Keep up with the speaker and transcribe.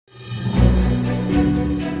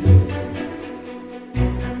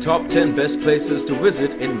Top 10 best places to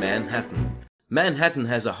visit in Manhattan. Manhattan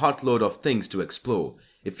has a hot load of things to explore.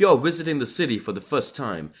 If you're visiting the city for the first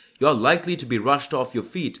time, you're likely to be rushed off your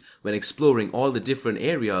feet when exploring all the different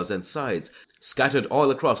areas and sites scattered all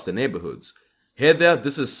across the neighborhoods. Hey there,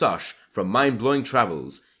 this is Sash from Mind Blowing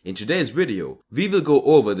Travels. In today's video, we will go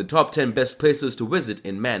over the top 10 best places to visit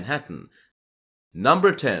in Manhattan.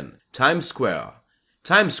 Number 10. Times Square.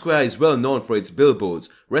 Times Square is well known for its billboards,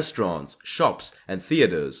 restaurants, shops, and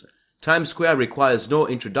theaters. Times Square requires no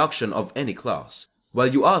introduction of any class. While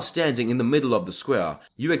you are standing in the middle of the square,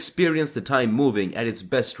 you experience the time moving at its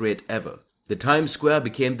best rate ever. The Times Square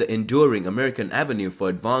became the enduring American avenue for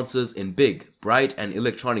advances in big, bright, and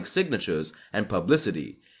electronic signatures and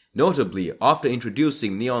publicity. Notably, after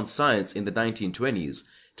introducing neon signs in the 1920s,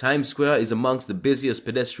 Times Square is amongst the busiest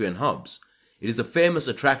pedestrian hubs. It is a famous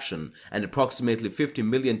attraction, and approximately 50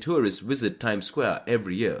 million tourists visit Times Square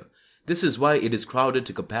every year. This is why it is crowded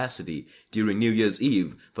to capacity during New Year's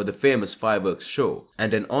Eve for the famous fireworks show,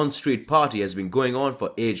 and an on-street party has been going on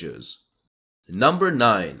for ages. Number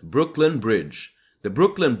 9. Brooklyn Bridge. The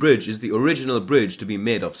Brooklyn Bridge is the original bridge to be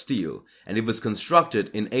made of steel, and it was constructed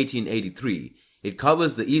in 1883. It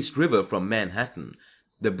covers the East River from Manhattan.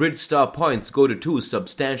 The bridge star points go to two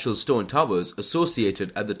substantial stone towers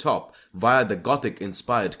associated at the top via the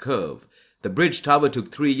Gothic-inspired curve. The bridge tower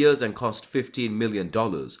took 3 years and cost $15 million.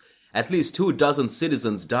 At least 24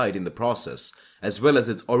 citizens died in the process, as well as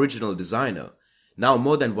its original designer. Now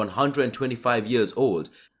more than 125 years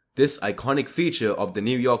old, this iconic feature of the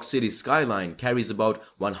New York City skyline carries about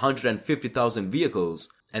 150,000 vehicles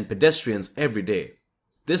and pedestrians every day.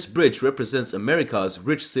 This bridge represents America's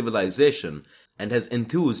rich civilization and has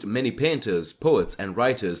enthused many painters, poets, and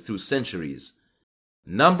writers through centuries.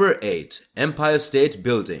 Number 8. Empire State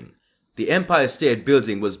Building. The Empire State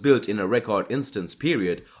Building was built in a record instance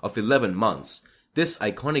period of 11 months. This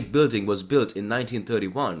iconic building was built in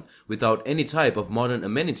 1931 without any type of modern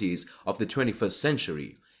amenities of the 21st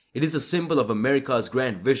century. It is a symbol of America's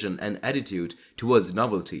grand vision and attitude towards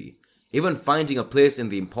novelty. Even finding a place in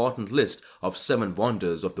the important list of 7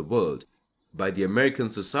 wonders of the world by the American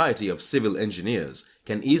Society of Civil Engineers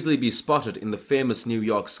can easily be spotted in the famous New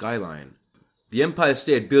York skyline. The Empire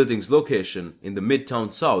State Building's location in the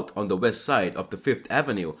Midtown South on the west side of the 5th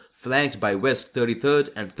Avenue, flanked by West 33rd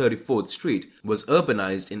and 34th Street, was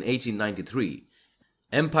urbanized in 1893.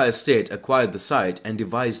 Empire State acquired the site and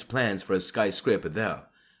devised plans for a skyscraper there.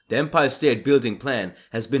 The Empire State Building plan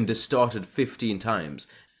has been distorted 15 times.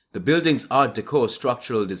 The building's Art Deco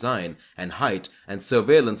structural design and height and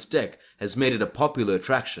surveillance tech has made it a popular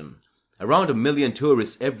attraction. Around 1 million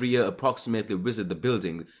tourists every year approximately visit the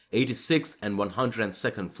building, 86th and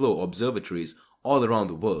 102nd floor observatories all around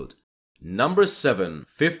the world. Number 7.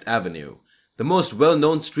 Fifth Avenue. The most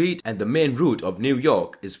well-known street and the main route of New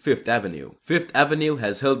York is Fifth Avenue. Fifth Avenue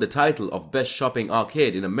has held the title of best shopping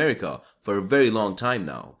arcade in America for a very long time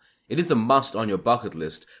now. It is a must on your bucket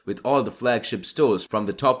list with all the flagship stores from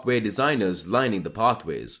the top-way designers lining the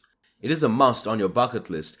pathways. It is a must on your bucket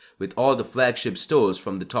list with all the flagship stores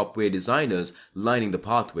from the top-way designers lining the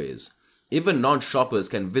pathways. Even non-shoppers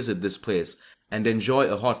can visit this place and enjoy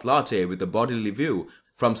a hot latte with a bodily view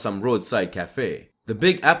from some roadside cafe. The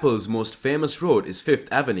Big Apple's most famous road is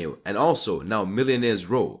Fifth Avenue and also now Millionaire's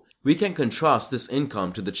Row. We can contrast this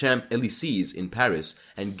income to the Champs-Élysées in Paris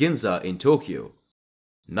and Ginza in Tokyo.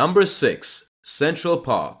 Number 6. Central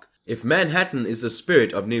Park. If Manhattan is the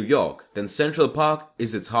spirit of New York, then Central Park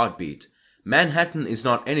is its heartbeat. Manhattan is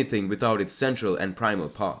not anything without its central and primal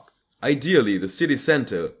park. Ideally, the city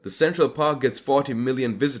center, the Central Park gets 40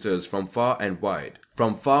 million visitors from far and wide,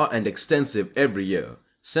 from far and extensive every year.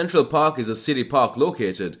 Central Park is a city park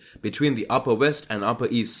located between the Upper West and Upper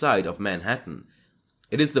East side of Manhattan.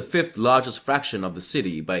 It is the 5th largest fraction of the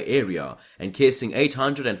city by area, encasing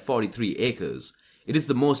 843 acres. It is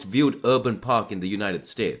the most viewed urban park in the United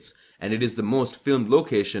States, and it is the most filmed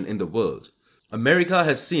location in the world. America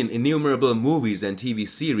has seen innumerable movies and TV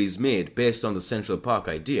series made based on the Central Park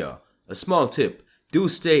idea. A small tip, do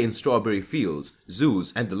stay in Strawberry Fields,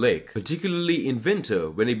 zoos, and the lake, particularly in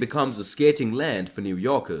winter when it becomes a skating land for New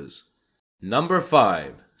Yorkers. Number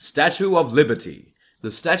 5. Statue of Liberty.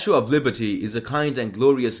 The Statue of Liberty is a kind and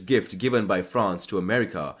glorious gift given by France to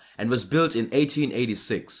America and was built in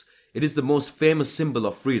 1886. It is the most famous symbol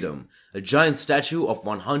of freedom. A giant statue of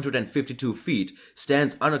 152 feet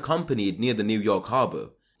stands unaccompanied near the New York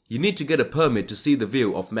Harbor. You need to get a permit to see the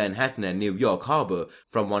view of Manhattan and New York Harbor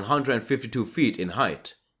from 152 feet in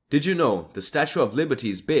height. Did you know the Statue of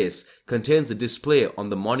Liberty's base contains a display on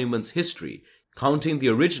the monument's history, counting the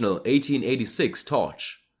original 1886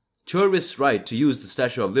 torch? Tourists' right to use the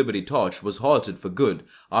Statue of Liberty torch was halted for good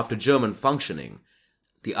after German functioning.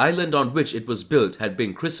 The island on which it was built had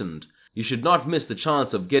been christened. You should not miss the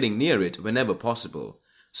chance of getting near it whenever possible.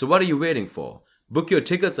 So what are you waiting for? Book your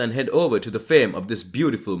tickets and head over to the fame of this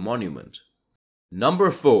beautiful monument. Number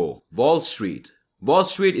 4. Wall Street. Wall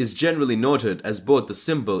Street is generally noted as both the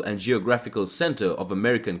symbol and geographical center of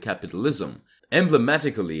American capitalism.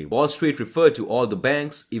 Emblematically, Wall Street referred to all the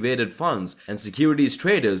banks, evaded funds, and securities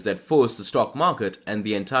traders that forced the stock market and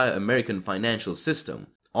the entire American financial system.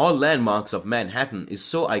 All landmarks of Manhattan is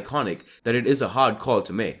so iconic that it is a hard call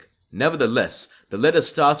to make. Nevertheless, the letter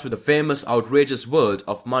starts with the famous outrageous world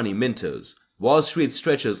of money minters. Wall Street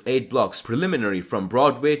stretches 8 blocks preliminary from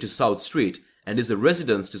Broadway to South Street and is a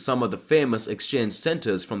residence to some of the famous exchange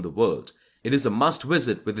centers from the world. It is a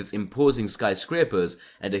must-visit with its imposing skyscrapers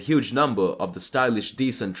and a huge number of the stylish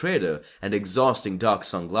decent trader and exhausting dark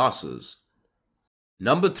sunglasses.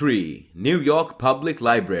 Number 3. New York Public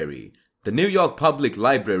Library. The New York Public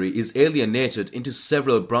Library is alienated into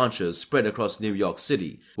several branches spread across New York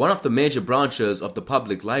City. One of the major branches of the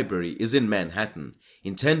public library is in Manhattan,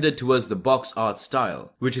 intended towards the box art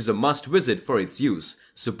style, which is a must-visit for its use,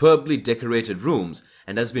 superbly decorated rooms,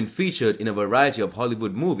 and has been featured in a variety of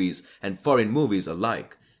Hollywood movies and foreign movies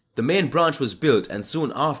alike. The main branch was built, and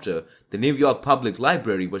soon after, the New York Public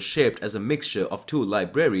Library was shaped as a mixture of 2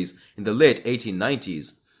 libraries in the late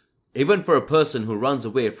 1890s. Even for a person who runs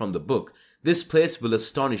away from the book, this place will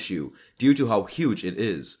astonish you due to how huge it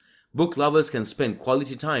is. Book lovers can spend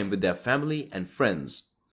quality time with their family and friends.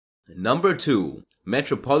 Number 2.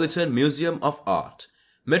 Metropolitan Museum of Art.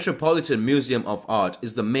 Metropolitan Museum of Art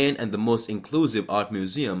is the main and the most inclusive art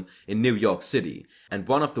museum in New York City, and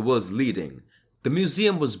one of the world's leading. The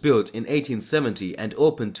museum was built in 1870 and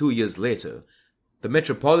opened 2 years later. The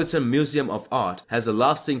Metropolitan Museum of Art has a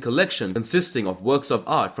lasting collection consisting of works of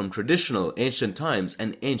art from traditional ancient times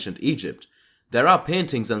and ancient Egypt. There are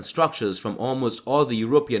paintings and structures from almost all the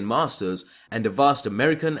European masters and a vast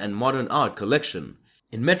American and modern art collection.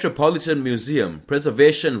 In Metropolitan Museum,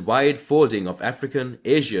 preservation wide folding of African,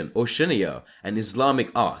 Asian, Oceania, and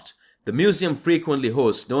Islamic art. The museum frequently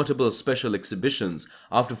hosts notable special exhibitions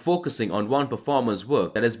after focusing on one performer's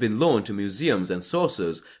work that has been loaned to museums and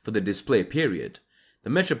sources for the display period. The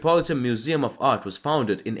Metropolitan Museum of Art was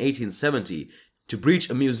founded in 1870 to breach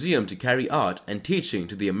a museum to carry art and teaching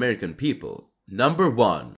to the American people. Number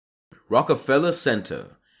 1. Rockefeller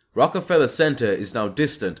Center. Rockefeller Center is now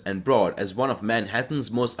distant and broad as one of Manhattan's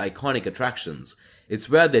most iconic attractions. It's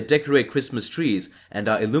where they decorate Christmas trees and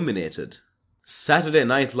are illuminated. Saturday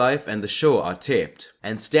Night Live and the show are taped,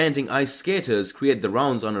 and standing ice skaters create the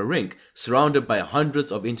rounds on a rink surrounded by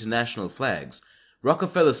hundreds of international flags.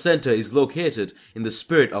 Rockefeller Center is located in the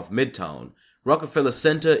spirit of Midtown. Rockefeller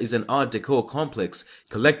Center is an Art Deco complex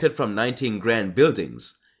collected from 19 grand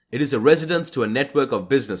buildings. It is a residence to a network of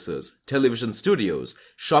businesses, television studios,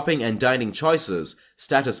 shopping and dining choices,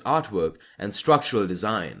 status artwork, and structural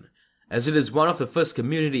design. As it is one of the first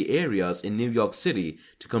community areas in New York City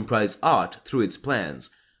to comprise art through its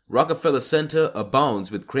plans, Rockefeller Center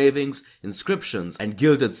abounds with carvings, inscriptions, and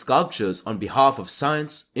gilded sculptures on behalf of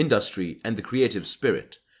science, industry, and the creative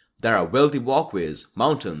spirit. There are wealthy walkways,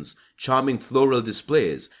 mountains, charming floral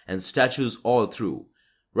displays, and statues all through.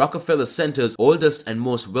 Rockefeller Center's oldest and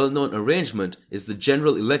most well-known arrangement is the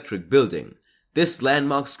General Electric building. This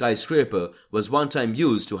landmark skyscraper was one time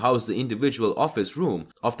used to house the individual office room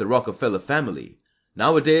of the Rockefeller family.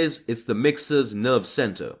 Nowadays, it's the mixer's nerve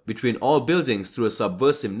center between all buildings through a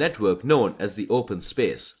subversive network known as the open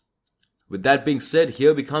space. With that being said,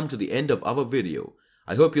 here we come to the end of our video.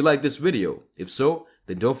 I hope you like this video. If so,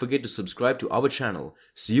 then don't forget to subscribe to our channel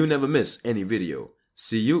so you never miss any video.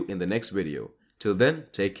 See you in the next video. Till then,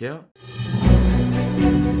 take care.